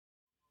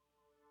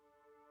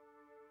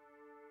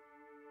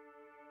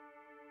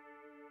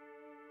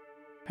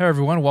Hey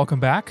everyone,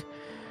 welcome back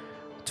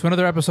to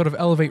another episode of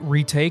Elevate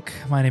Retake.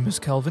 My name is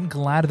Kelvin.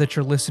 Glad that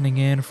you're listening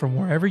in from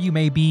wherever you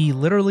may be,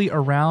 literally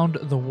around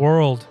the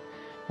world.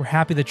 We're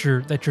happy that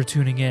you're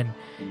tuning in.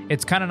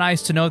 It's kind of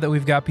nice to know that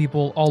we've got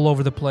people all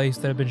over the place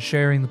that have been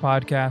sharing the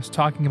podcast,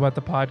 talking about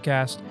the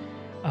podcast,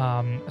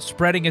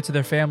 spreading it to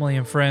their family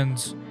and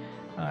friends.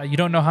 You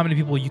don't know how many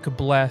people you could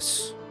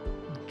bless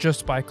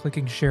just by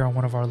clicking share on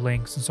one of our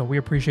links, and so we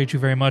appreciate you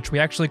very much. We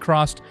actually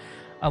crossed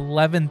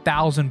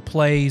 11,000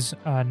 plays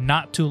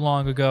not too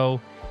long ago,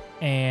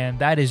 and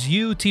that is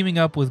you teaming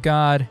up with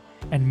God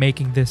and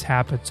making this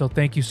happen. So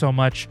thank you so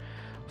much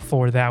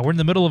for that. We're in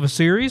the middle of a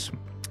series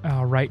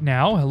right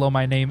now. Hello,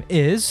 my name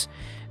is.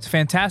 It's a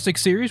fantastic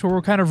series where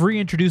we're kind of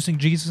reintroducing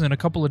Jesus in a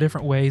couple of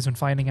different ways and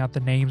finding out the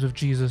names of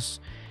Jesus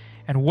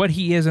and what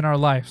he is in our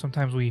life.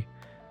 Sometimes we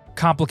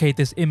complicate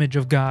this image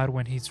of God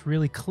when he's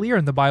really clear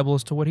in the Bible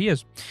as to what he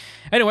is.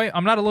 Anyway,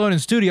 I'm not alone in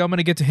studio. I'm going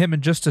to get to him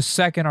in just a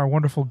second, our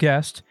wonderful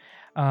guest.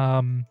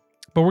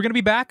 But we're going to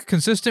be back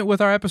consistent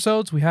with our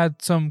episodes. We had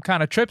some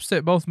kind of trips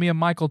that both me and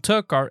Michael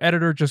took. Our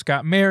editor just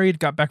got married,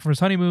 got back from his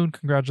honeymoon.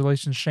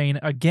 Congratulations, Shane,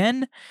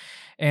 again.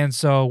 And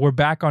so we're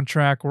back on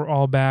track. We're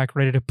all back,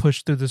 ready to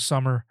push through the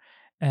summer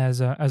as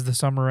the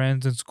summer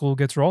ends and school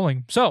gets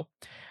rolling. So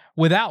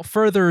without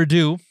further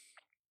ado,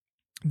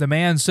 the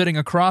man sitting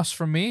across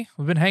from me,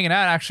 we've been hanging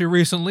out actually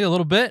recently a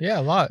little bit. Yeah,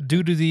 a lot.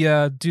 Due to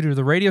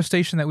the radio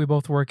station that we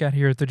both work at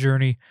here at The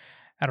Journey.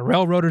 Had a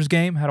Railroaders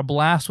game, had a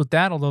blast with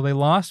that, although they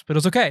lost, but it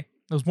was okay.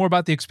 It was more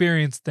about the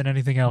experience than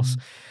anything else.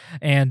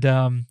 And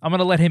I'm going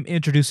to let him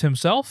introduce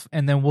himself,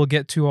 and then we'll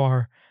get to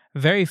our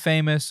very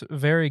famous,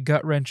 very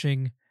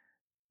gut-wrenching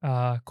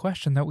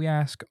question that we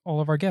ask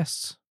all of our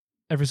guests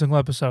every single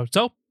episode.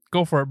 So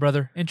go for it,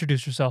 brother.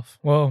 Introduce yourself.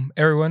 Well,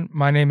 everyone,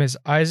 my name is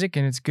Isaac,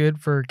 and it's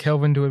good for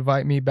Kelvin to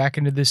invite me back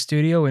into this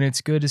studio, and it's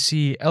good to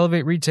see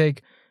Elevate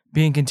Retake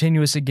being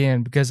continuous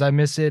again, because I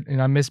miss it,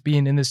 and I miss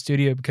being in the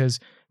studio because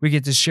we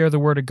get to share the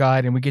word of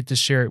God and we get to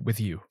share it with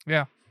you.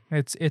 Yeah,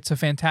 it's a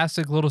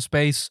fantastic little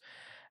space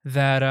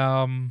that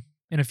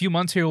in a few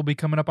months here we'll be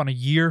coming up on a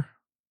year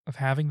of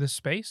having this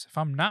space, if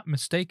I'm not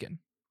mistaken.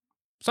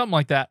 Something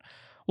like that.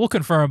 We'll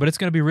confirm, but it's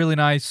going to be really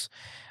nice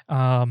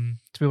to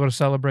be able to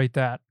celebrate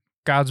that.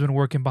 God's been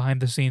working behind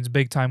the scenes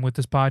big time with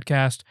this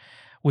podcast,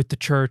 with the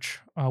church,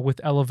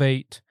 with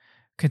Elevate.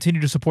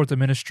 Continue to support the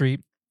ministry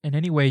in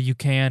any way you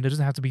can. It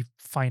doesn't have to be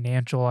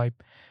financial. I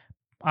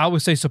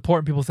always say support,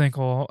 and people think,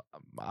 oh,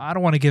 I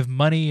don't want to give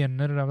money, and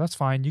no, that's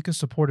fine. You can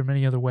support in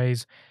many other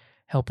ways,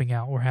 helping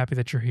out. We're happy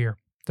that you're here.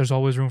 There's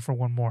always room for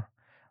one more,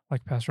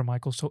 like Pastor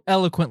Michael so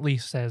eloquently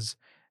says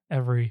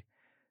every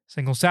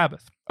single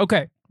Sabbath.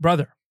 Okay,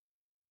 brother.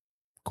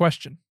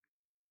 Question.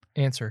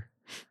 Answer.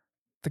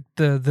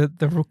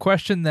 The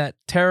question that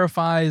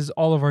terrifies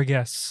all of our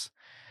guests.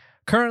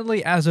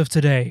 Currently, as of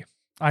today,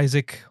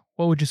 Isaac,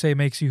 what would you say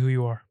makes you who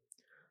you are?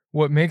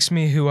 What makes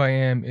me who I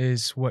am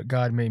is what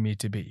God made me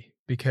to be.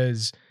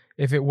 Because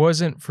if it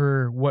wasn't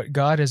for what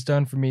God has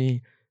done for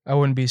me, I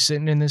wouldn't be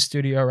sitting in this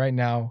studio right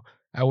now.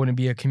 I wouldn't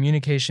be a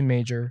communication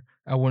major.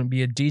 I wouldn't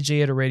be a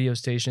DJ at a radio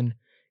station.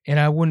 And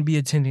I wouldn't be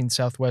attending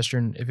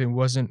Southwestern if it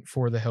wasn't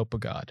for the help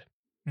of God.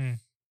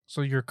 So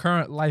your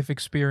current life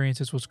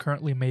experience is what's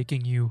currently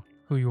making you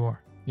who you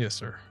are? Yes,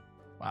 sir.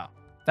 Wow.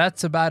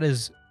 That's about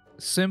as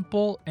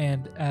simple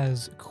and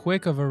as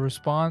quick of a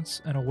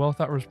response and a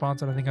well-thought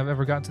response that I think I've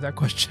ever gotten to that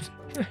question.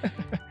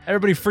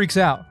 Everybody freaks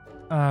out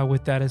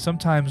with that, and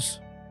sometimes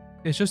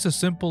it's just as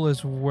simple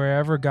as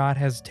wherever God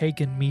has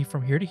taken me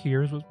from here to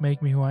here is what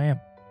makes me who I am.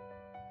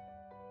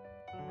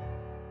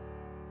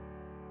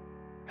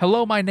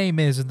 Hello, my name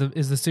is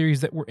the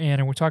series that we're in,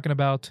 and we're talking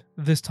about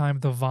this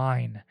time the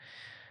vine.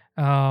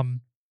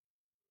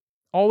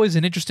 Always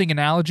an interesting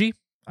analogy.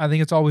 I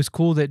think it's always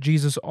cool that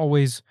Jesus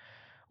always,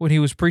 when he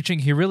was preaching,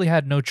 he really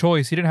had no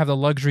choice. He didn't have the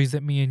luxuries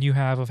that me and you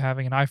have of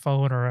having an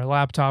iPhone or a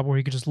laptop where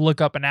he could just look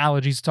up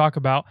analogies to talk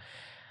about.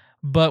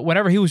 But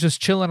whenever he was just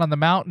chilling on the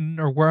mountain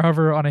or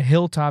wherever on a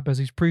hilltop as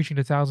he's preaching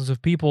to thousands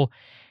of people,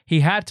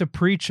 he had to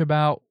preach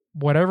about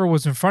whatever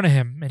was in front of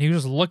him. And he was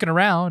just looking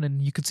around,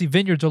 and you could see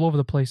vineyards all over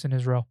the place in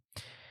Israel.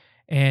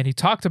 And he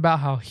talked about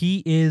how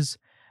he is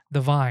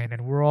the vine,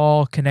 and we're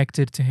all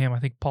connected to him. I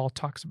think Paul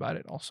talks about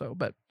it also.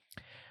 But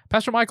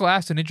Pastor Michael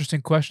asked an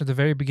interesting question at the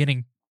very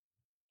beginning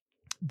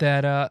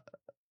that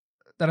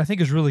I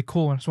think is really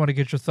cool, and I just want to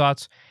get your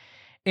thoughts.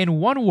 In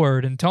one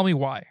word, and tell me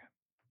why,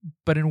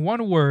 but in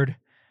one word,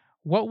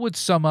 what would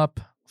sum up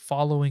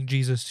following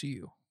Jesus to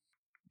you?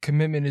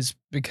 Commitment is,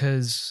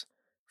 because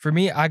for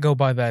me, I go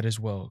by that as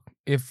well.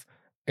 If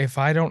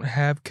I don't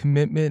have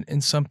commitment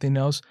in something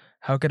else,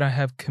 how could I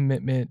have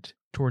commitment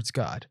towards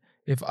God?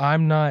 If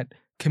I'm not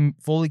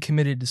fully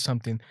committed to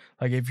something,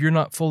 like if you're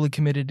not fully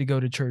committed to go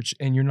to church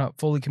and you're not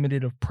fully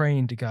committed of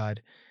praying to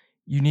God,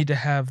 you need to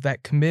have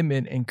that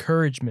commitment,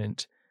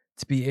 encouragement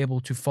to be able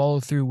to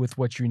follow through with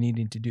what you're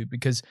needing to do.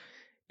 Because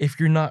if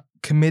you're not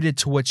committed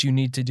to what you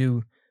need to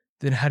do,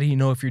 then how do you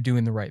know if you're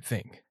doing the right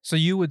thing? So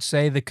you would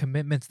say the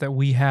commitments that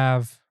we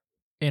have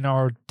in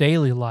our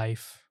daily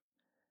life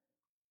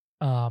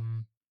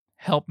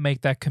help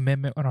make that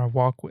commitment in our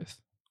walk with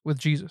with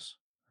Jesus?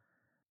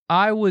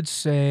 I would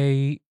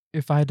say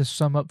if I had to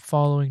sum up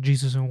following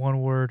Jesus in one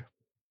word,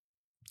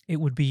 it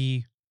would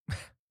be I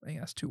think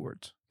that's 2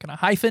 words. Can I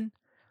hyphen?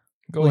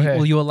 Go Will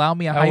ahead. you allow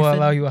me a I will hyphen?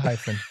 allow you a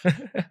hyphen.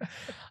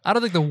 I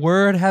don't think the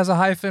word has a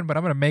hyphen, but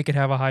I'm gonna make it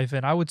have a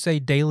hyphen. I would say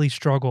daily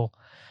struggle,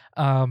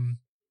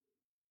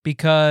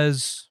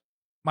 because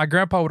my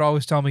grandpa would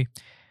always tell me,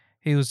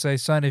 he would say,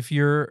 "Son, if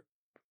your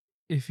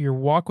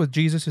walk with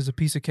Jesus is a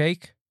piece of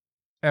cake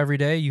every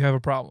day, you have a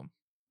problem."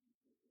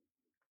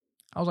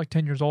 I was like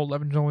 10 years old,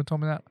 11 years old when he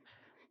told me that.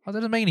 That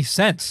doesn't make any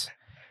sense.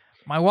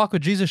 My walk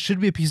with Jesus should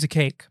be a piece of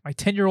cake. My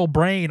 10-year-old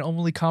brain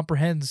only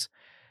comprehends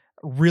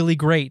really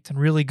great and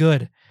really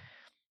good.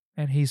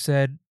 And he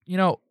said,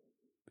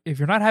 if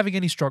you're not having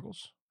any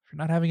struggles, if you're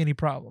not having any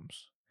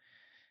problems,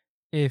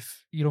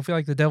 if you don't feel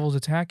like the devil's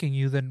attacking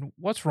you, then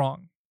what's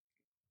wrong?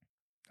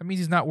 That means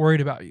he's not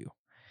worried about you.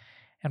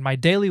 And my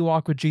daily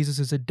walk with Jesus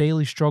is a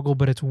daily struggle,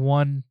 but it's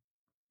one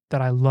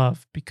that I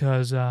love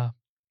because I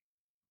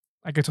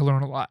get to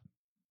learn a lot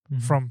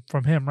Mhm.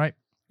 from him, right?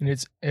 And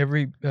it's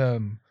every I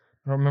don't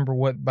remember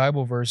what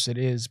Bible verse it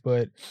is,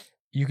 but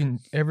you can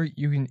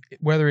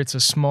whether it's a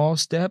small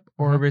step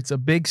or if it's a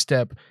big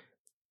step,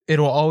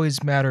 it'll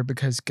always matter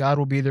because God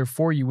will be there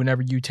for you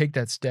whenever you take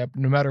that step,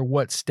 no matter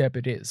what step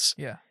it is.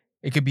 Yeah.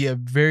 It could be a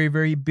very,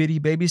 very bitty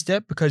baby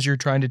step because you're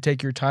trying to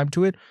take your time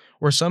to it,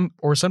 or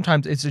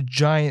sometimes it's a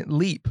giant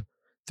leap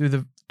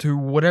through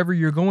whatever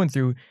you're going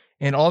through.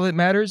 And all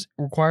that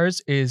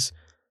requires is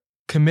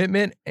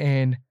commitment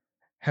and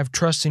have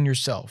trust in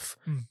yourself.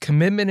 Mm.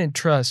 Commitment and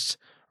trust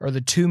are the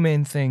two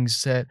main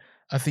things that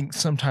I think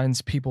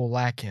sometimes people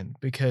lack in,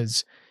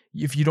 because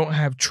if you don't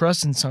have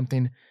trust in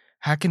something,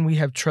 how can we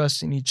have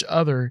trust in each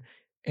other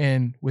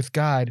and with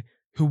God,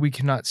 who we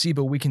cannot see,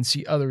 but we can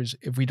see others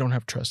if we don't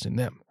have trust in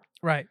them?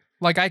 Right.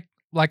 Like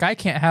I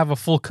can't have a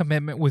full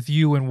commitment with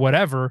you and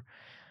whatever.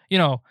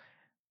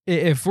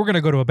 If we're going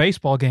to go to a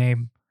baseball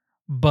game,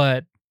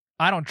 but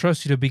I don't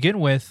trust you to begin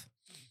with,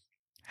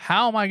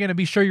 how am I going to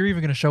be sure you're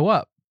even going to show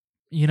up?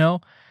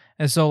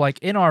 And so like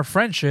in our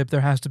friendship,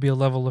 there has to be a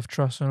level of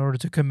trust in order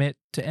to commit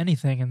to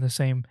anything. And the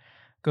same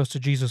goes to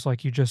Jesus,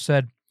 like you just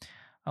said.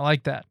 I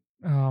like that.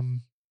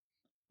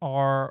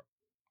 Our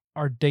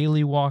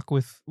daily walk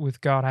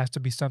with God has to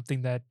be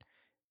something that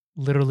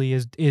literally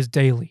is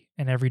daily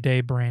and every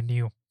day brand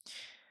new.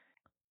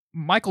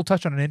 Michael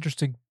touched on an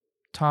interesting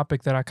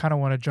topic that I kind of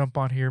want to jump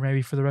on here,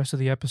 maybe for the rest of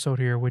the episode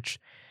here, which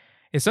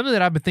is something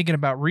that I've been thinking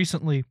about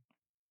recently.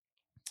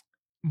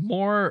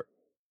 More,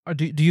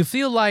 do you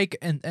feel like,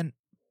 and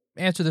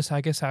answer this,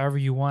 I guess, however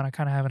you want. I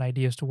kind of have an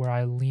idea as to where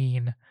I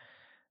lean.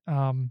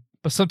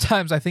 But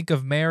sometimes I think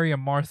of Mary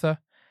and Martha,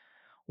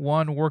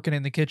 one working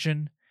in the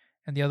kitchen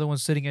and the other one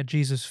sitting at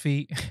Jesus'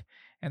 feet.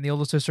 And the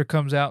older sister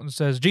comes out and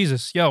says,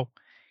 "Jesus, yo,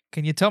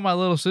 can you tell my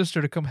little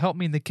sister to come help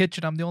me in the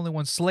kitchen? I'm the only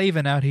one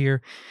slaving out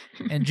here."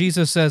 And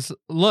Jesus says,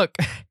 "Look,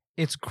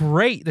 it's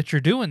great that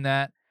you're doing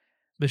that,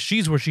 but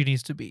she's where she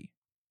needs to be."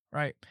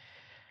 Right?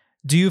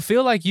 Do you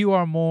feel like you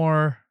are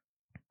more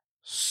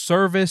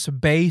service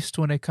based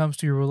when it comes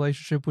to your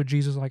relationship with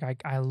Jesus?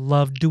 Like, I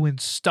love doing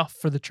stuff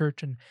for the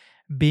church and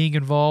being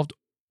involved.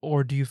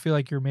 Or do you feel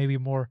like you're maybe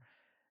more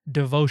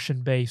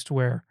devotion based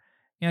where,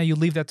 you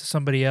leave that to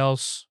somebody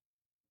else?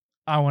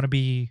 I want to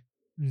be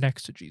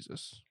next to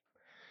Jesus.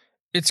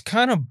 It's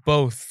kind of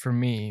both for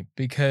me,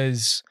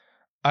 because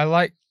I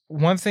like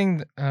one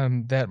thing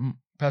that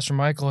Pastor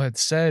Michael had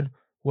said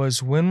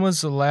was, when was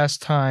the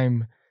last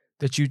time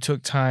that you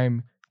took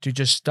time to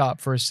just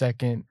stop for a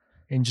second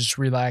and just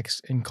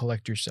relax and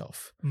collect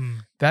yourself?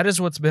 That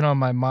is what's been on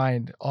my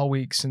mind all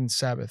week since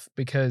Sabbath,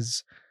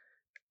 because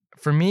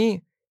for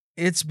me,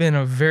 it's been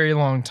a very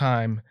long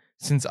time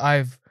since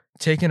I've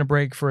taken a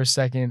break for a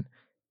second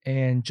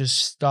and just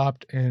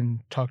stopped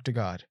and talked to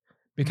God.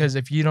 Because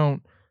if you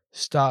don't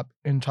stop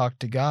and talk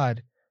to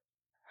God,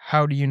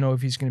 how do you know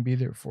if he's going to be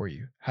there for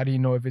you? How do you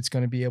know if it's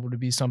going to be able to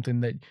be something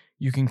that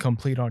you can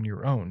complete on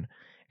your own?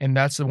 And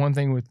that's the one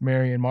thing with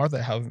Mary and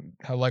Martha,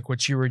 how like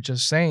what you were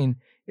just saying,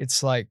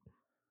 it's like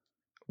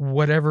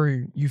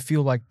whatever you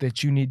feel like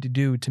that you need to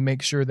do to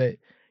make sure that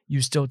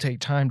you still take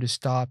time to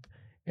stop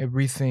and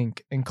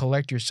rethink and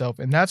collect yourself.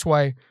 And that's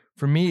why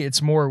for me,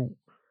 it's more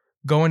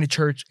going to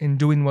church and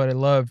doing what I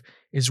love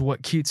is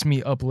what keeps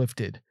me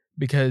uplifted.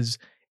 Because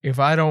if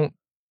I'm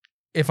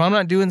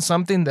not doing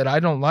something that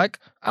I don't like,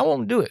 I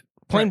won't do it.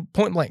 Point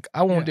blank,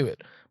 I won't do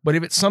it. But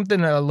if it's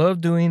something that I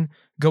love doing,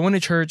 going to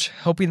church,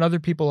 helping other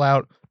people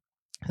out,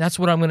 that's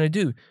what I'm going to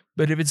do.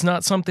 But if it's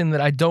not something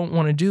that I don't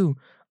want to do,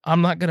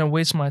 I'm not going to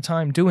waste my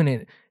time doing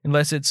it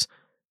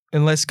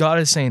unless God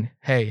is saying,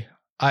 "Hey,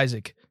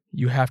 Isaac,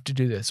 you have to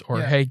do this,"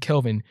 or "Hey,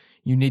 Kelvin,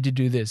 you need to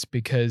do this,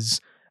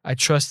 because I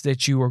trust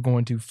that you are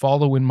going to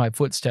follow in my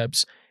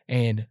footsteps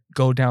and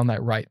go down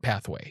that right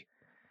pathway."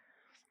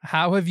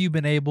 How have you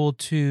been able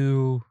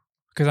to,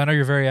 because I know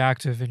you're very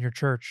active in your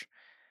church,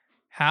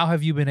 how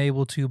have you been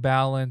able to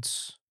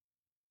balance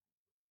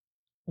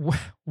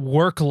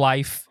work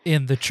life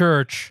in the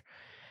church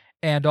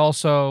and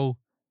also,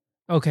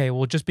 okay,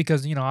 well, just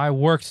because, I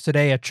worked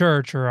today at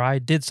church or I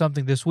did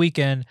something this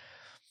weekend,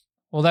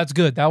 Well, that's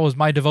good. That was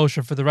my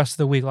devotion for the rest of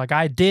the week. Like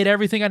I did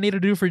everything I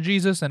needed to do for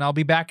Jesus, and I'll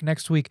be back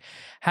next week.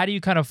 How do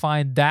you kind of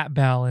find that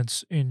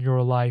balance in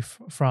your life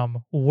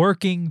from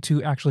working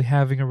to actually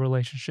having a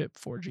relationship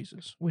for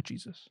Jesus, with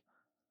Jesus?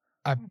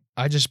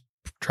 I just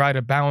try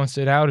to balance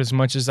it out as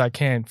much as I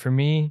can. For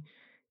me,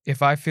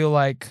 if I feel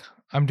like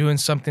I'm doing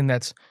something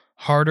that's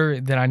harder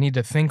that I need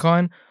to think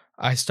on,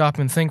 I stop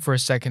and think for a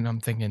second.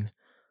 I'm thinking,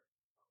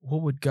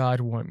 what would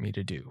God want me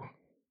to do?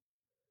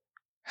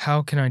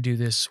 How can I do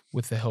this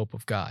with the help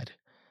of God?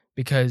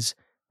 Because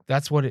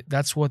that's what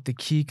the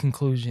key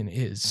conclusion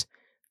is,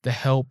 the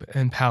help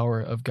and power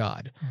of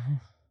God.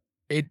 Mhm.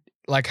 It,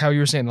 like how you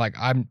were saying, like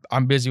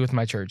I'm busy with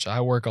my church.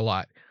 I work a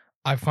lot.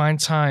 I find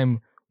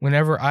time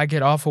whenever I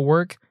get off of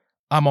work,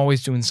 I'm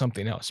always doing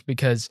something else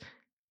because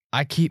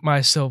I keep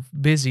myself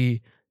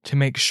busy to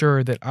make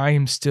sure that I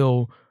am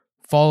still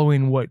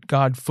following what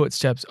God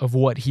footsteps of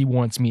what he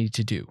wants me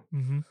to do.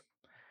 Mhm.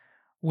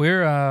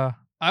 We're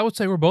I would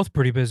say we're both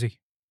pretty busy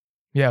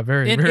Yeah,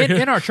 very, in very. in,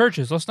 in our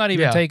churches. Let's not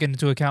even Yeah. take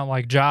into account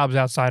like jobs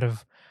outside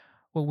of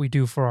what we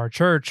do for our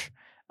church.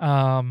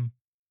 Um,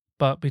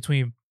 but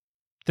between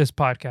this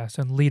podcast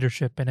and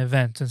leadership and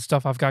events and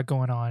stuff I've got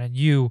going on, and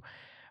you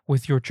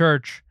with your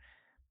church,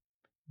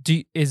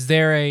 is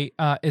there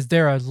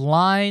a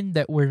line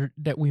that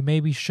we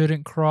maybe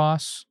shouldn't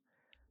cross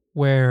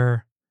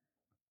where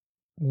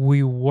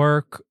we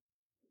work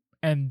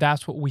and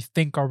that's what we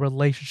think our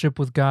relationship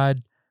with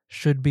God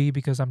should be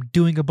because I'm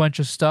doing a bunch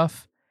of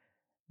stuff,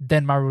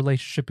 then my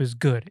relationship is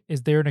good?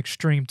 Is there an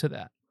extreme to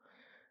that?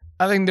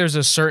 I think there's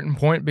a certain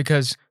point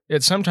because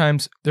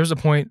sometimes there's a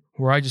point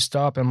where I just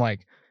stop and I'm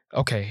like,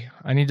 okay,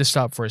 I need to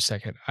stop for a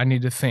second. I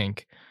need to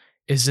think,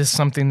 is this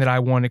something that I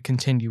want to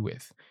continue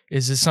with?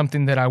 Is this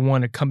something that I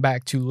want to come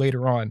back to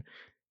later on?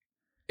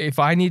 If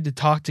I need to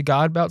talk to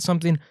God about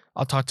something,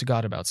 I'll talk to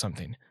God about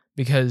something.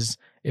 Because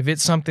if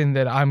it's something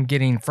that I'm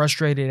getting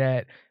frustrated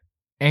at,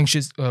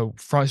 anxious,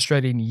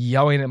 frustrated, and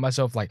yelling at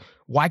myself, like,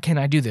 why can't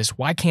I do this?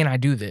 Why can't I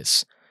do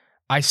this?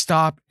 I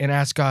stop and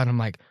ask God, I'm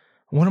like,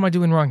 what am I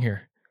doing wrong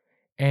here?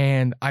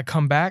 And I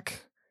come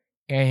back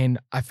and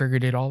I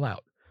figured it all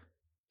out.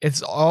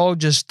 It's all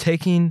just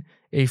taking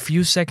a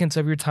few seconds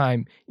of your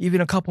time,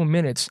 even a couple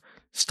minutes,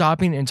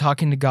 stopping and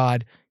talking to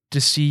God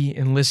to see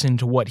and listen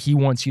to what he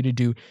wants you to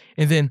do.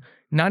 And then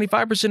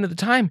 95% of the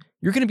time,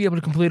 you're going to be able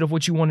to complete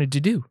what you wanted to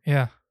do.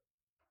 Yeah.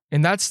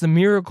 And that's the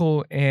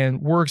miracle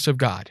and works of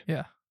God.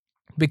 Yeah.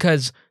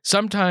 Because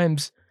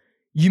sometimes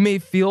you may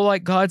feel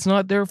like God's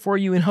not there for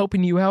you and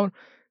helping you out.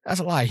 That's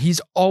a lie.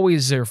 He's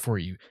always there for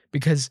you.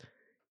 Because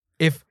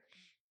if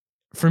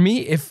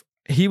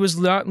he was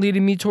not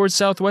leading me towards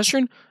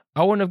Southwestern,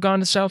 I wouldn't have gone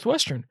to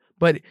Southwestern.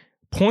 But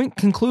point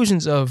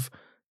conclusions of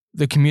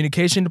the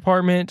communication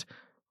department,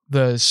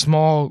 the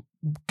small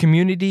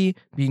community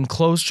being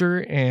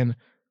closer and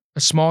a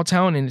small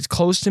town and it's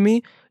close to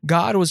me,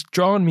 God was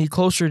drawing me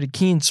closer to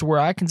Keene so where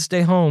I can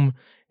stay home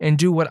and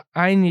do what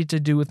I need to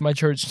do with my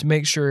church to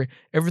make sure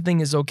everything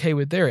is okay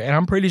with there. And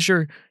I'm pretty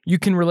sure you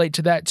can relate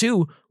to that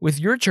too with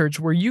your church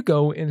where you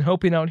go and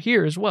helping out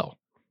here as well.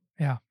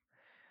 Yeah.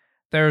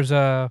 There's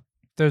a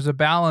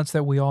balance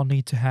that we all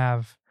need to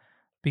have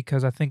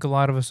because I think a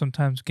lot of us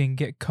sometimes can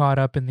get caught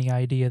up in the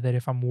idea that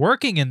if I'm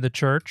working in the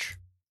church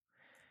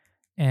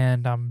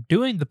and I'm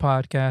doing the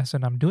podcast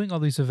and I'm doing all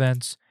these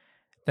events,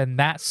 then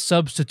that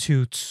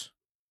substitutes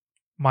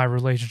my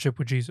relationship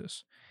with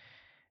Jesus.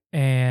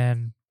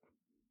 And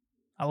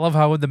I love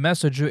how with the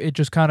message, it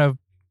just kind of,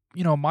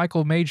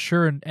 Michael made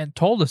sure and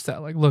told us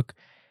that, like, look,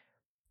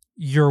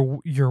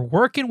 you're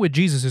working with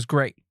Jesus is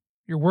great.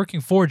 You're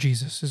working for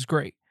Jesus is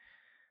great.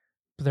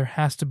 But there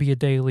has to be a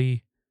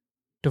daily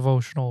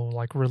devotional,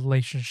 like,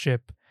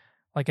 relationship,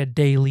 like a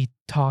daily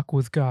talk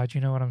with God.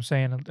 You know what I'm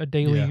saying? A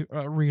daily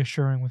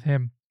reassuring with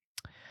him.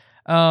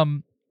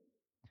 When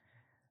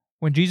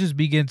Jesus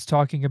begins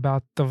talking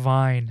about the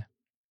vine,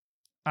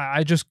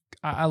 I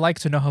like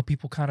to know how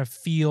people kind of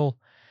feel,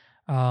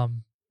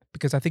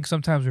 because I think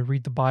sometimes we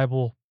read the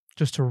Bible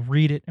just to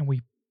read it and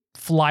we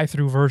fly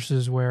through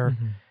verses where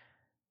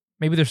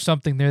maybe there's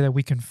something there that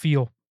we can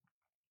feel.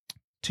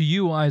 To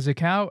you, Isaac,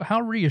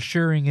 how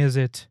reassuring is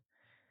it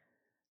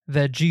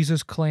that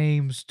Jesus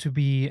claims to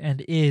be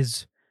and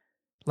is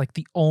like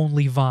the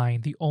only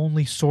vine, the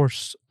only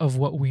source of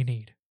what we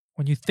need?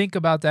 When you think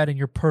about that in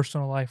your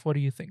personal life, what do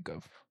you think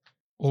of?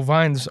 Well,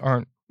 vines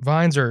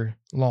are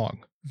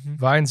long. Mhm.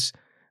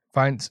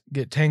 Vines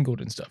get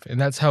tangled and stuff. And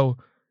that's how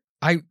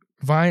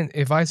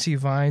if I see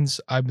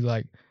vines, I'd be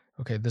like,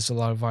 okay, there's a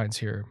lot of vines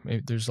here.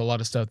 Maybe there's a lot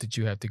of stuff that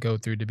you have to go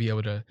through to be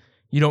able to,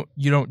 you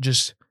don't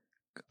just,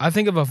 I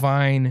think of a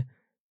vine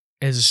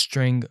as a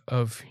string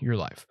of your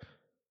life.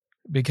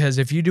 Because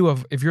if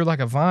you're like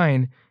a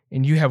vine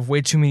and you have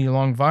way too many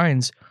long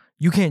vines,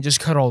 you can't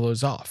just cut all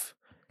those off.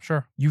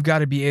 Sure. You've got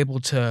to be able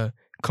to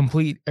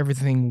complete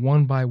everything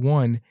one by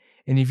one.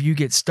 And if you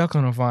get stuck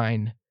on a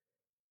vine,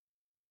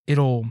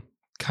 it'll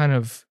kind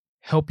of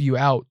help you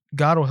out.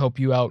 God will help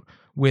you out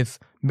with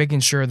making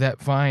sure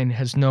that vine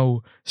has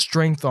no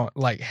strength on,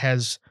 like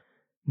has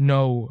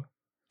no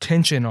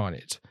tension on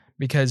it.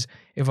 Because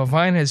if a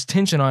vine has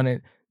tension on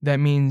it, that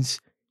means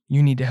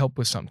you need to help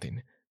with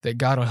something, that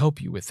God will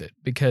help you with it.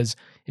 Because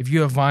if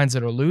you have vines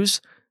that are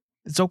loose,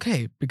 it's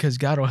okay, because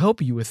God will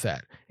help you with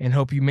that and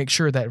help you make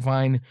sure that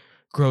vine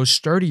grows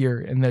sturdier,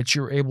 and that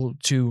you're able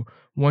to,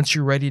 once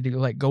you're ready to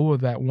let go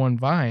of that one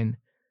vine,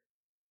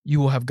 you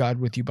will have God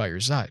with you by your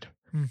side.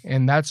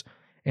 And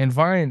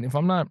vine, if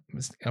I'm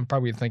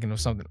probably thinking of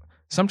something.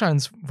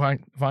 Sometimes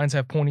vines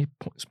have pointy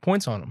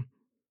points on them,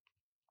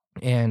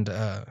 and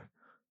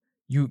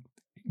you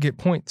get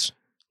points,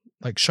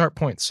 like sharp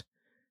points.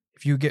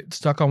 If you get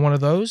stuck on one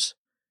of those,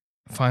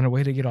 find a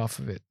way to get off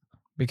of it,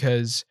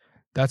 because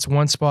that's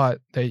one spot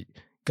that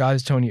God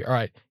is telling you, all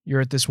right, you're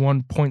at this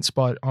one point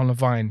spot on the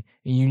vine,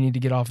 and you need to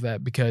get off of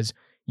that, because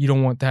you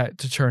don't want that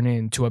to turn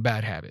into a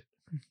bad habit.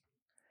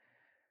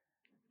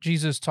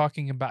 Jesus,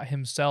 talking about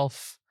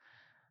himself,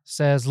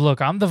 says,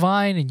 look, I'm the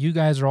vine and you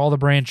guys are all the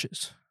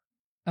branches.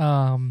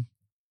 And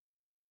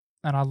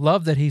I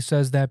love that he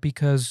says that,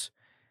 because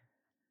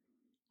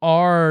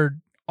our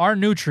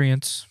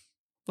nutrients,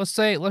 let's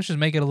just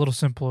make it a little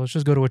simple. Let's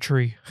just go to a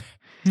tree.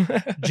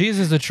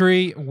 Jesus is the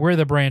tree, we're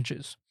the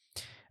branches.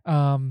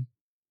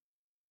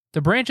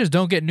 The branches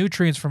don't get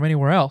nutrients from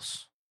anywhere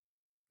else.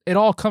 It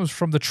all comes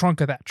from the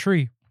trunk of that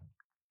tree.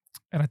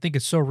 And I think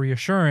it's so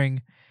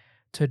reassuring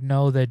to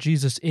know that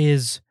Jesus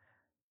is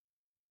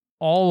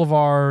all of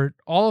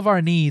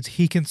our needs.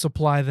 He can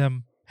supply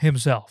them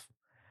himself.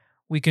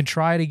 We can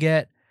try to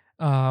get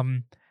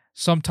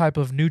some type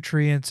of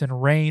nutrients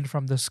and rain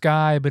from the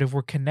sky, but if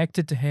we're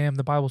connected to him,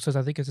 the Bible says,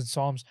 I think it's in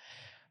Psalms,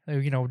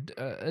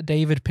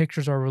 David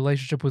pictures our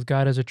relationship with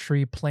God as a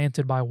tree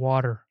planted by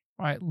water,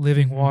 right?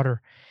 Living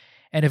water.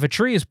 And if a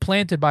tree is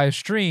planted by a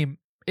stream,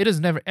 it does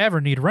never ever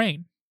need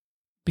rain,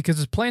 because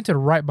it's planted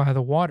right by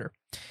the water.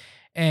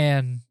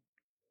 And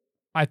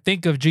I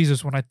think of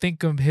Jesus when I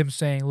think of him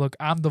saying, look,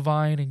 I'm the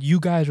vine and you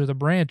guys are the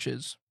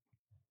branches.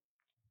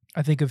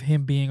 I think of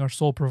him being our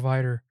sole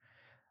provider,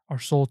 our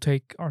sole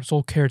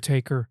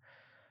caretaker.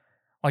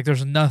 Like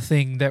there's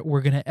nothing that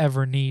we're going to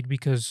ever need,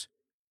 because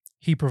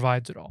he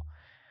provides it all.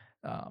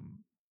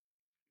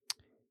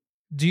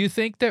 Do you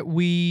think that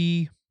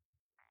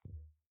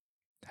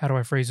how do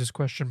I phrase this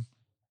question?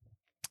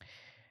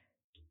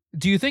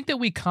 Do you think that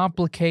we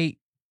complicate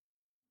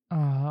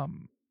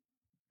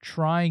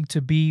trying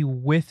to be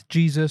with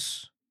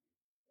Jesus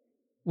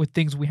with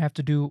things we have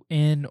to do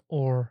in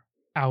or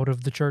out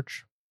of the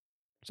church?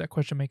 Does that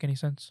question make any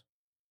sense?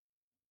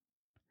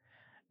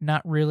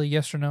 Not really,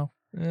 yes or no?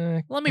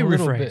 Let me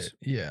rephrase.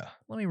 Yeah.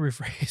 Let me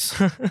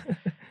rephrase.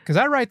 Because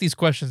I write these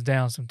questions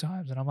down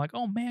sometimes, and I'm like,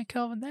 oh man,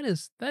 Kelvin, that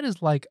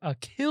is like a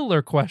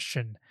killer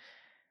question.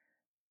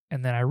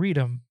 And then I read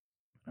them,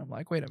 and I'm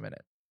like, wait a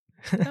minute.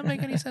 Does that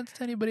make any sense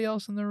to anybody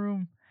else in the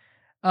room?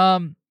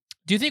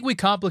 Do you think we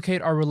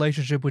complicate our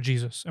relationship with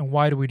Jesus, and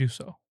why do we do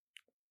so?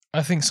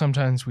 I think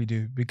sometimes we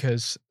do,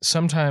 because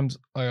sometimes,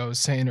 like I was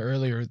saying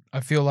earlier, I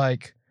feel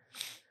like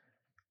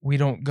we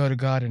don't go to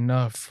God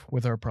enough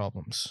with our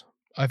problems.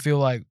 I feel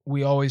like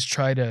we always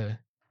try to,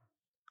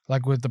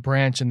 like with the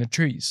branch and the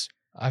trees,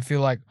 I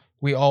feel like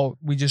we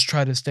just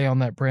try to stay on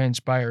that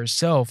branch by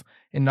ourselves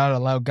and not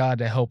allow God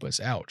to help us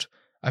out.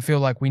 I feel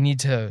like we need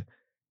to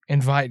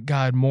invite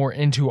God more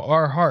into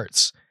our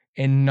hearts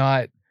and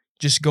not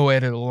just go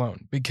at it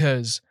alone.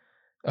 Because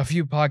a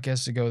few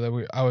podcasts ago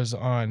that I was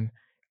on,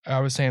 I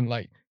was saying,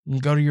 like, you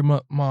go to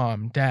your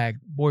mom, dad,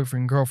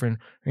 boyfriend, girlfriend,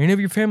 or any of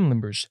your family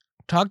members,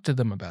 talk to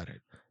them about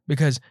it,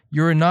 because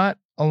you're not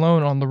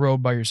alone on the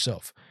road by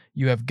yourself.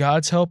 You have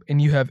God's help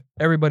and you have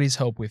everybody's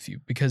help with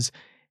you, because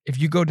if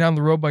you go down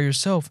the road by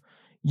yourself,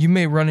 you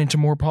may run into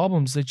more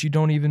problems that you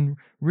don't even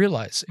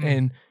realize.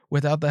 And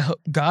without the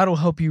help, God will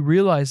help you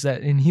realize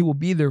that, and he will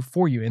be there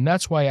for you. And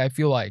that's why I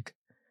feel like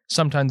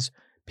sometimes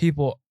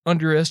people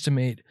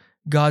underestimate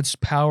God's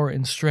power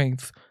and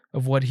strength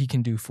of what he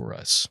can do for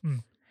us.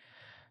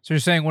 So you're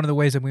saying one of the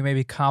ways that we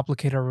maybe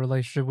complicate our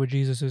relationship with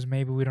Jesus is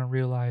maybe we don't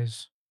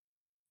realize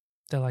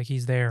that, like,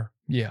 he's there.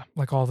 Yeah.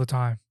 Like all the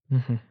time.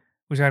 Mm-hmm.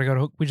 We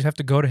just have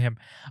to go to him.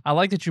 I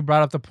like that you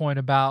brought up the point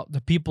about the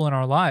people in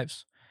our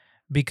lives,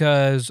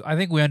 because I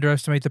think we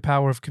underestimate the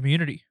power of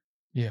community.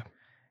 Yeah.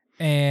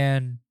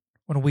 And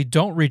when we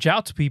don't reach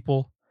out to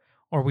people,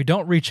 or we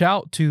don't reach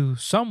out to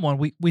someone,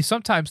 we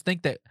sometimes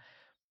think that,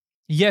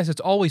 yes,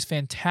 it's always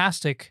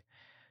fantastic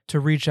to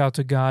reach out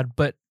to God,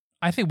 but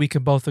I think we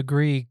can both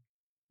agree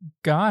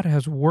God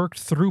has worked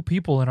through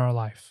people in our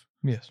life.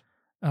 Yes.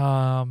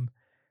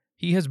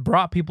 He has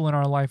brought people in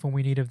our life when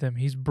we needed them.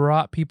 He's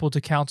brought people to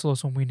counsel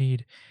us when we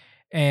need.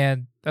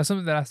 And that's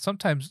something that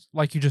sometimes,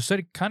 like you just said,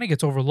 it kind of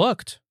gets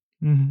overlooked.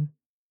 Mm-hmm.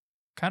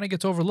 Kind of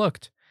gets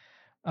overlooked.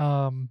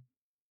 I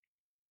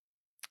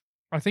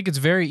think it's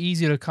very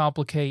easy to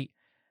complicate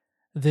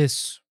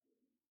this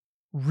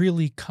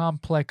really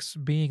complex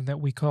being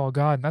that we call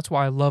God. And that's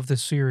why I love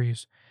this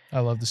series. I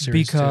love the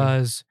series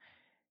because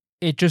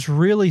it just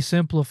really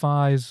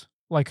simplifies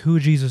like who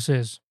Jesus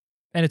is.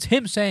 And it's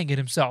him saying it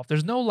himself.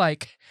 There's no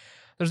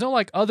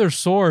other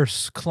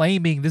source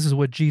claiming this is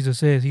what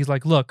Jesus is. He's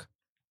like, look,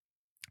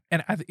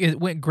 and it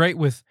went great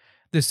with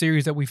this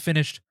series that we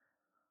finished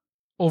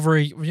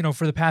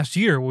for the past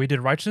year, we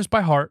did righteousness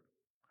by heart.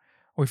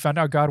 We found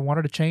out God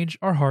wanted to change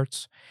our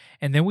hearts.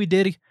 And then we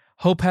did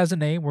Hope Has a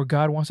Name, where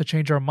God wants to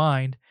change our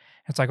mind.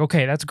 It's like,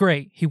 okay, that's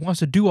great. He wants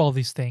to do all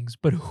these things,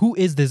 but who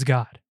is this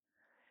God?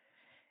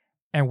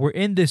 And we're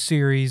in this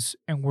series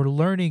and we're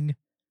learning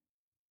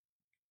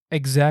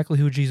exactly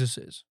who Jesus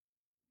is.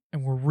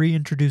 And we're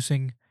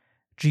reintroducing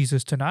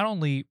Jesus to not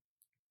only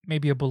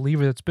maybe a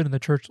believer that's been in the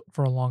church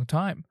for a long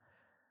time,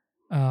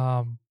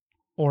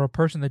 or a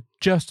person that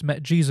just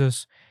met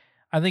Jesus.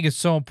 I think it's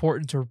so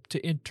important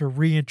to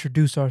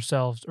reintroduce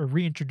ourselves or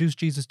reintroduce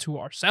Jesus to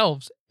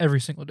ourselves every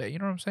single day. You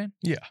know what I'm saying?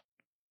 Yeah.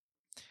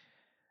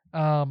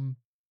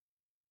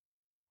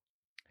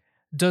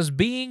 Does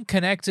being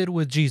connected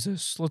with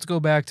Jesus, let's go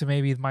back to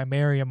maybe my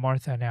Mary and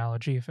Martha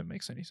analogy, if it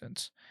makes any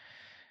sense.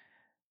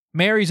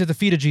 Mary's at the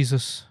feet of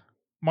Jesus.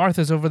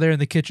 Martha's over there in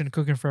the kitchen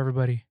cooking for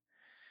everybody.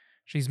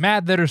 She's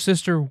mad that her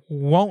sister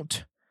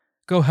won't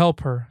go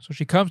help her. So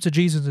she comes to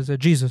Jesus and says,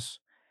 Jesus,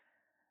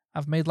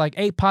 I've made like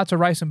 8 pots of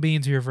rice and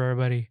beans here for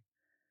everybody.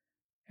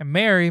 And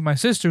Mary, my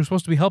sister, who's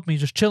supposed to be helping me,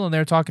 just chilling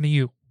there talking to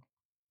you.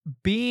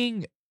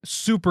 Being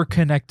super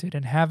connected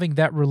and having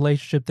that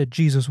relationship that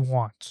Jesus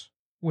wants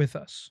with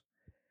us.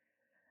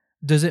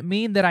 Does it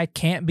mean that I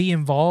can't be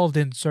involved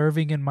in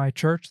serving in my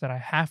church, that I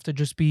have to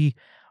just be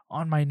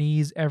on my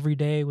knees every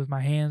day with my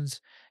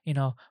hands,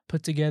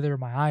 put together,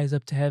 my eyes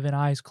up to heaven,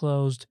 eyes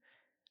closed?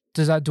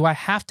 Do I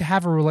have to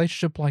have a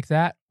relationship like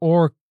that?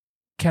 Or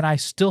can I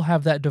still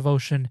have that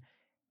devotion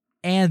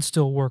and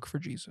still work for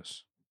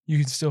Jesus? You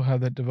can still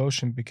have that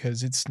devotion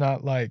because it's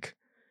not like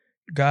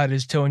God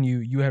is telling you,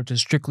 you have to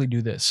strictly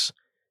do this.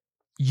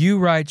 You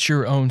write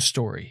your own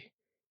story,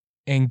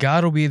 and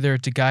God will be there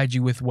to guide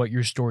you with what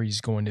your story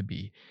is going to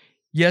be.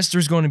 Yes,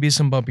 there's going to be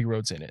some bumpy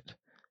roads in it,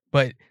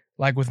 but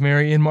like with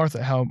Mary and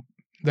Martha, how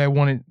they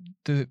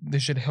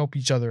should help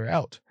each other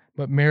out.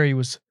 But Mary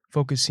was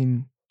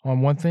focusing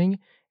on one thing,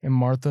 and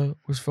Martha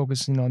was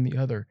focusing on the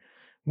other.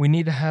 We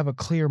need to have a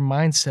clear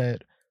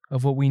mindset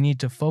of what we need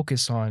to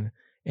focus on,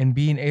 and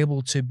being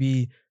able to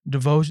be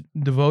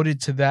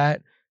devoted to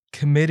that,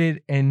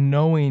 committed, and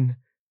knowing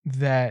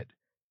that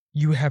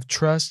you have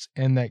trust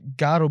and that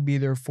God will be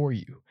there for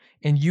you.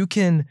 And you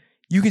can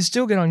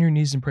still get on your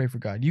knees and pray for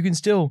God. You can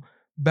still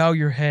bow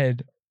your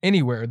head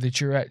anywhere that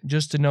you're at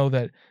just to know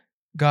that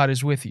God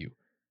is with you.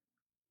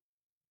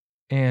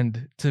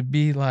 And to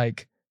be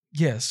like,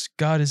 yes,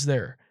 God is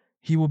there.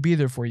 He will be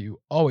there for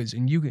you always.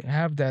 And you can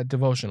have that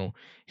devotional.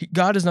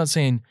 God is not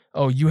saying,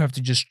 oh, you have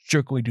to just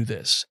strictly do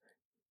this.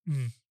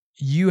 Mm.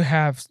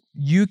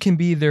 You can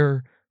be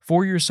there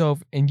for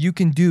yourself, and you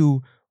can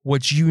do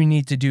what you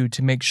need to do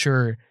to make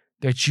sure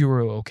that you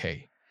are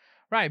okay.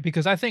 Right,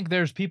 because I think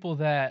there's people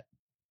that,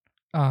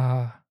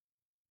 for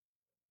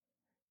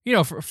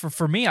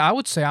me, I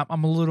would say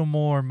I'm a little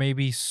more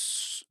maybe,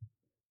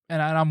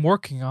 and I'm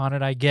working on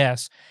it, I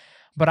guess,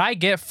 but I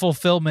get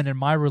fulfillment in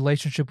my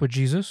relationship with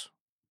Jesus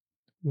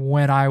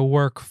when I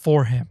work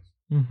for him.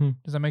 Mm-hmm.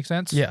 Does that make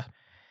sense? Yeah.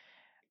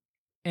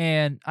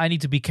 And I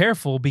need to be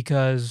careful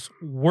because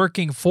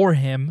working for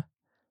him,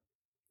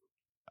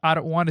 I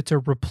don't want it to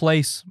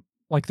replace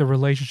like the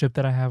relationship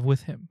that I have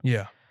with him.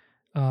 Yeah.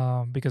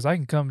 Because I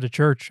can come to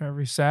church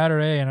every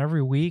Saturday and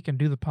every week and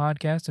do the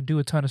podcast and do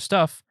a ton of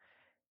stuff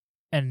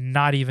and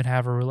not even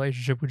have a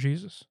relationship with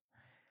Jesus.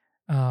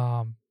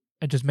 And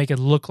just make it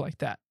look like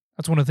that.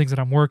 That's one of the things that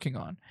I'm working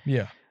on.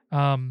 Yeah.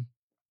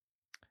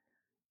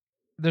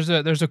 There's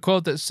a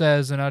quote that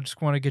says, and I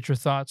just want to get your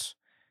thoughts.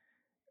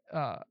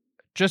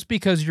 Just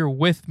because you're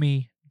with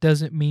me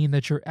doesn't mean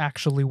that you're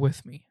actually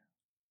with me.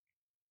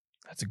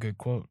 That's a good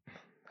quote.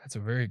 That's a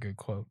very good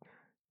quote.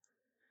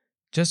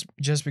 Just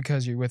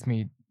because you're with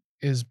me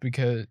is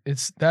because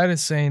that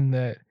is saying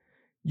that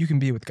you can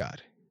be with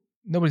God.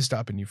 Nobody's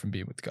stopping you from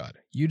being with God.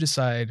 You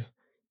decide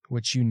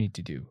what you need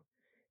to do.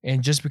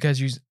 And just because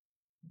you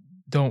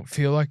don't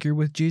feel like you're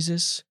with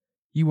Jesus,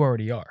 you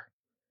already are.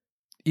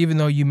 Even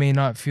though you may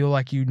not feel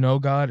like you know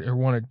God or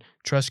want to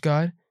trust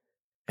God,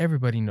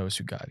 everybody knows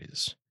who God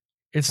is.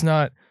 It's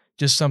not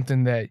just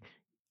something that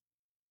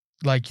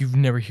like you've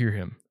never hear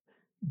him.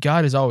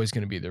 God is always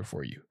going to be there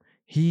for you.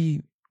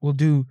 He will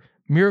do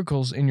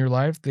miracles in your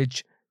life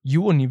that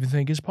you wouldn't even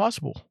think is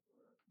possible,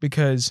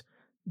 because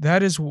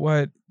that is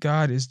what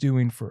God is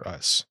doing for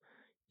us.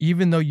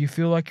 Even though you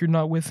feel like you're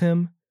not with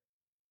him,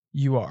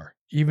 you are.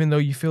 Even though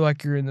you feel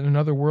like you're in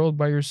another world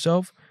by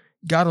yourself,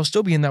 God will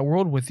still be in that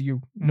world with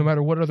you, no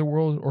matter what other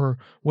world or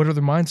what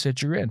other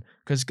mindset you're in,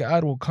 because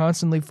God will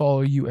constantly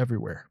follow you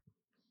everywhere.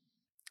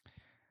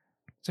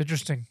 It's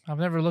interesting. I've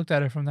never looked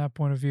at it from that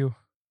point of view.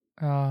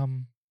 I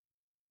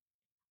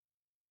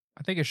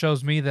think it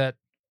shows me that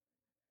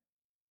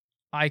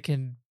I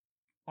can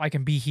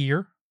be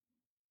here.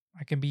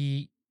 I can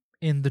be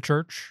in the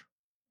church.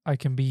 I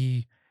can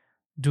be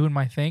doing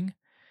my thing,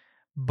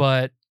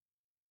 but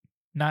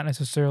not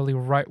necessarily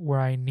right where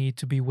I need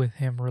to be with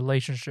him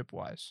relationship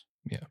wise.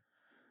 Yeah.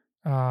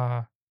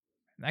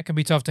 That can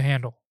be tough to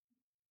handle.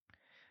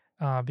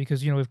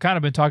 Because, we've kind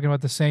of been talking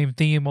about the same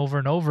theme over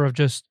and over of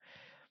just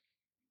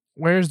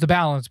where's the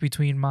balance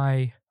between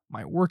my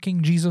my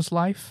working Jesus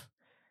life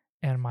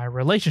and my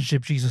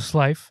relationship Jesus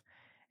life,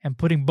 and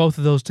putting both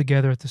of those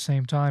together at the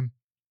same time.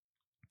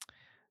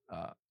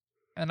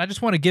 And I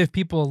just want to give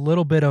people a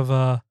little bit of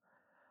a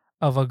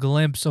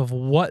glimpse of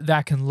what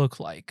that can look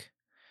like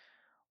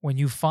when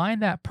you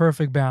find that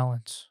perfect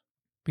balance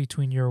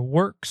between your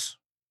works,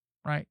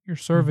 right, your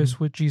service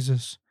with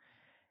Jesus,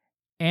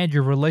 and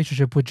your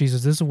relationship with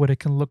Jesus. This is what it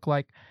can look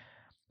like.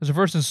 There's a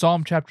verse in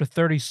Psalm chapter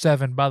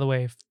 37. By the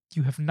way, if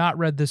you have not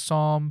read this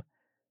psalm,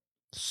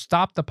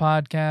 stop the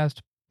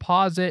podcast,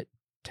 pause it,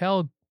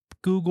 tell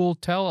Google,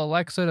 tell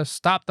Alexa to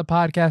stop the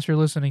podcast you're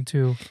listening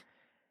to,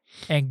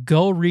 and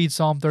go read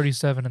Psalm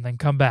 37 and then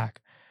come back.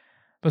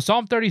 But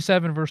Psalm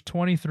 37, verse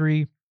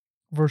 23,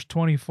 verse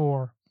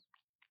 24,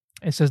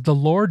 it says, "The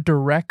Lord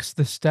directs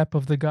the step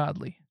of the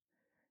godly.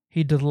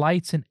 He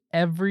delights in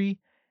every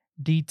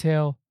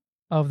detail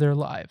of their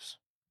lives.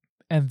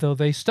 And though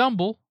they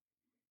stumble,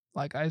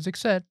 like Isaac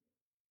said,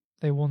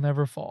 they will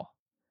never fall,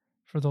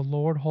 for the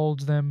Lord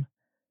holds them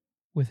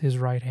with his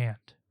right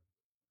hand."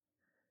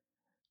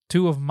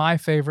 Two of my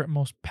favorite,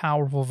 most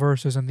powerful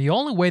verses. And the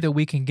only way that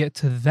we can get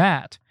to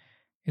that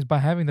is by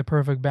having the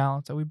perfect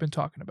balance that we've been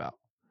talking about.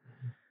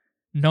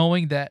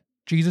 Knowing that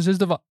Jesus is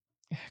divine.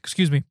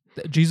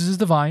 Jesus is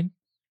divine.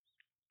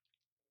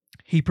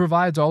 He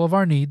provides all of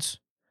our needs.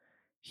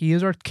 He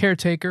is our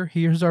caretaker.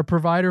 He is our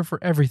provider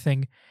for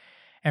everything.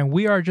 And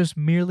we are just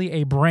merely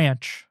a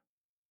branch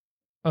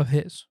of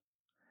his.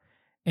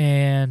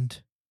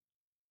 And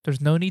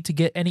there's no need to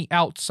get any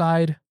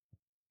outside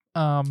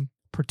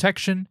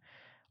protection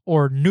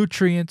or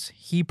nutrients.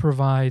 He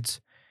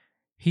provides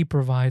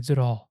it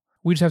all.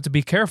 We just have to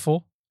be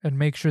careful and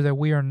make sure that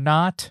we are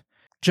not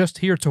just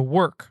here to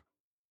work,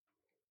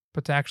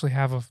 but to actually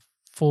have a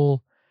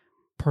full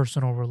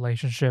personal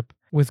relationship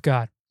with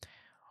God.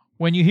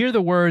 When you hear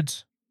the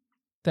words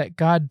that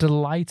God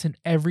delights in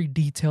every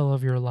detail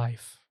of your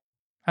life,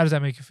 how does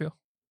that make you feel?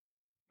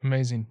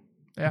 Amazing.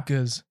 Yeah.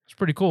 Because it's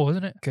pretty cool,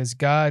 isn't it? Because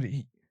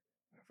God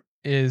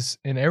is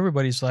in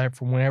everybody's life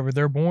from whenever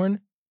they're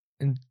born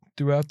and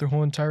throughout their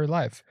whole entire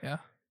life. Yeah.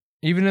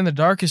 Even in the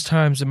darkest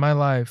times in my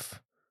life,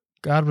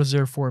 God was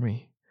there for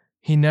me.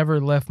 He never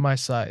left my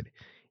side.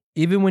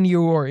 Even when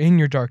you are in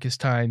your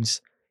darkest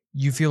times,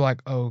 you feel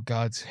like, oh,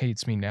 God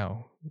hates me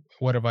now.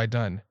 What have I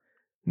done?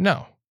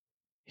 No.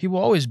 He will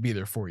always be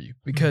there for you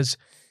because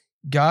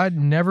God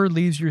never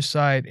leaves your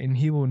side, and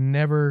he will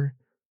never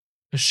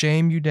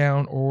shame you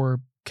down or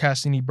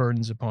cast any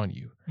burdens upon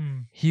you.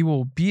 He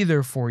will be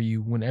there for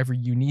you whenever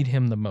you need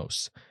him the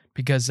most,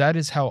 because that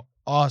is how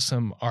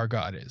awesome our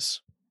God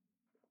is.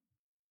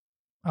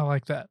 I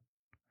like that.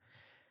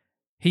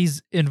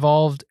 He's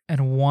involved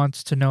and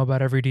wants to know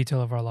about every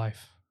detail of our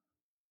life.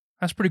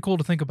 That's pretty cool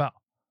to think about.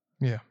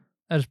 Yeah.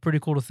 That is pretty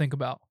cool to think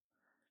about.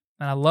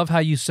 And I love how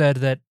you said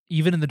that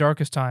even in the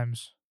darkest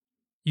times,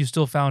 you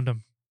still found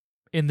him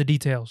in the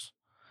details.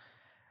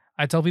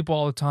 I tell people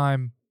all the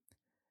time,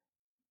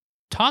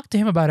 talk to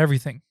him about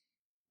everything.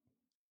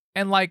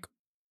 And like,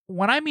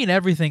 when I mean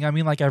everything, I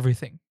mean like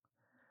everything.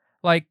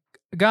 Like,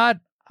 God,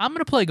 I'm going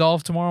to play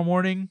golf tomorrow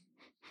morning.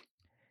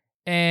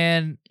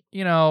 And,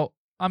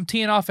 I'm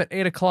teeing off at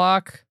 8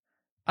 o'clock.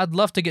 I'd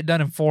love to get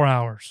done in 4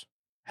 hours.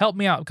 Help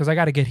me out because I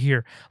got to get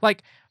here.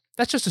 Like,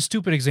 that's just a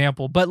stupid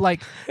example. But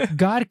like,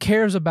 God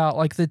cares about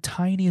like the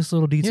tiniest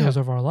little details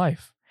of our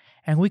life.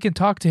 And we can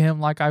talk to him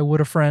like I would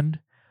a friend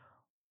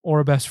or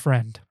a best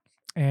friend.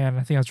 And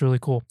I think that's really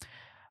cool.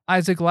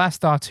 Isaac,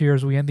 last thoughts here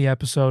as we end the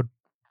episode.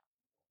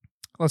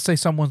 Let's say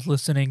someone's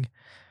listening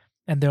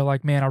and they're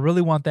like, man, I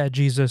really want that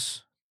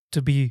Jesus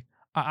to be,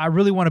 I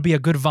really want to be a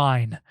good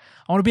vine.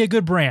 I want to be a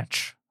good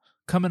branch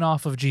coming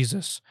off of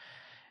Jesus.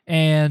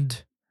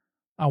 And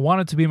I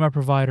want it to be my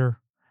provider.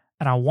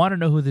 And I want to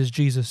know who this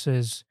Jesus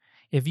is.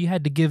 If you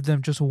had to give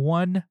them just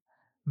one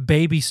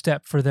baby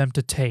step for them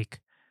to take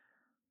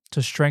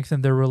to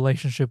strengthen their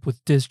relationship with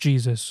this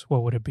Jesus,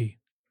 what would it be?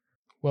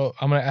 Well,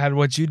 I'm going to add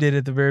what you did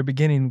at the very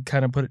beginning,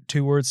 kind of put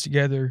two words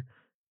together,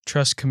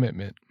 trust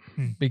commitment.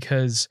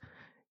 Because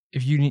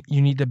if you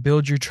need to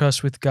build your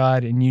trust with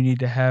God, and you need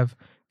to have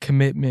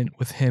commitment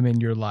with him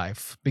in your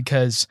life,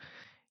 because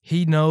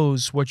he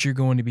knows what you're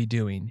going to be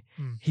doing.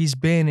 He's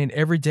been in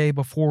every day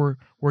before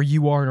where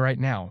you are right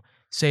now.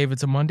 Say if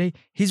it's a Monday,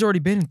 he's already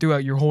been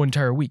throughout your whole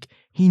entire week.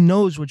 He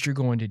knows what you're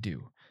going to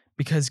do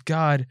because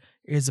God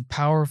is a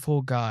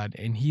powerful God,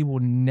 and he will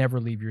never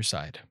leave your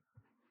side.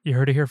 You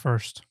heard it here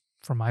first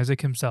from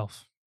Isaac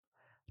himself.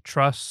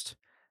 Trust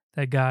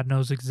that God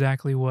knows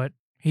exactly what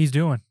he's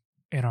doing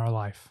in our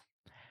life.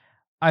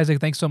 Isaac,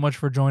 thanks so much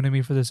for joining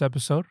me for this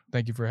episode.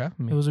 Thank you for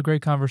having me. It was a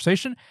great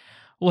conversation.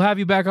 We'll have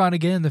you back on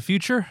again in the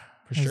future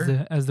for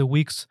sure. As the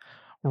weeks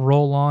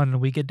roll on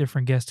and we get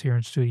different guests here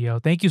in studio.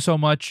 Thank you so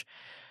much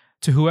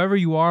to whoever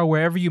you are,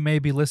 wherever you may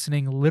be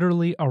listening,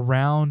 literally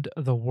around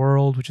the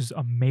world, which is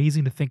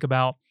amazing to think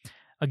about.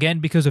 Again,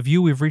 because of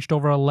you, we've reached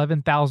over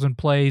 11,000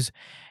 plays,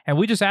 and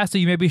we just ask that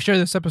you maybe share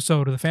this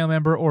episode with a family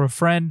member or a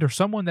friend or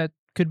someone that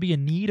could be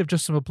in need of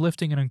just some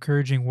uplifting and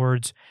encouraging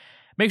words.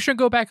 Make sure and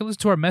go back and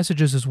listen to our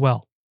messages as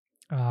well.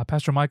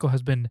 Pastor Michael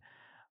has been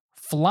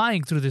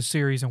flying through this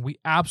series, and we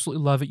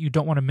absolutely love it. You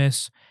don't want to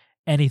miss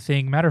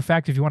anything. Matter of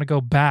fact, if you want to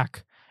go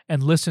back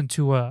and listen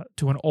to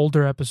an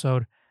older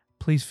episode,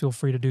 please feel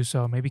free to do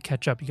so. Maybe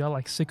catch up. You got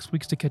like 6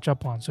 weeks to catch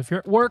up on. So if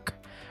you're at work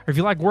or if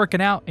you like working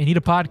out and need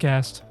a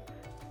podcast,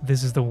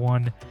 this is the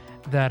one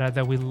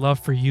that we love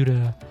for you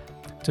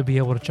to be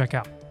able to check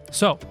out.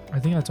 So I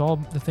think that's all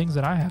the things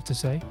that I have to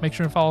say. Make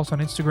sure to follow us on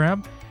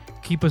Instagram.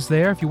 Keep us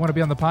there. If you want to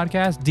be on the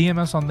podcast, DM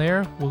us on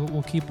there.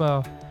 We'll keep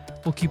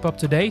up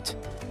to date.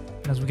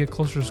 And as we get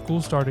closer to school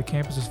started,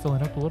 campus is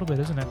filling up a little bit,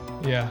 isn't it?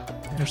 Yeah.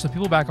 There's some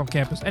people back on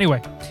campus. Anyway,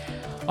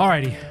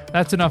 alrighty,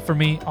 that's enough for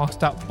me. I'll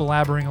stop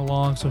blabbering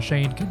along so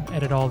Shane can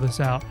edit all this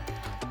out.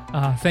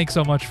 Thanks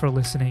so much for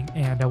listening,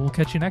 and we'll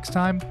catch you next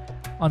time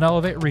on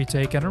Elevate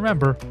Retake. And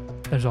remember,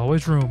 there's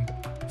always room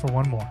for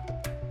one more.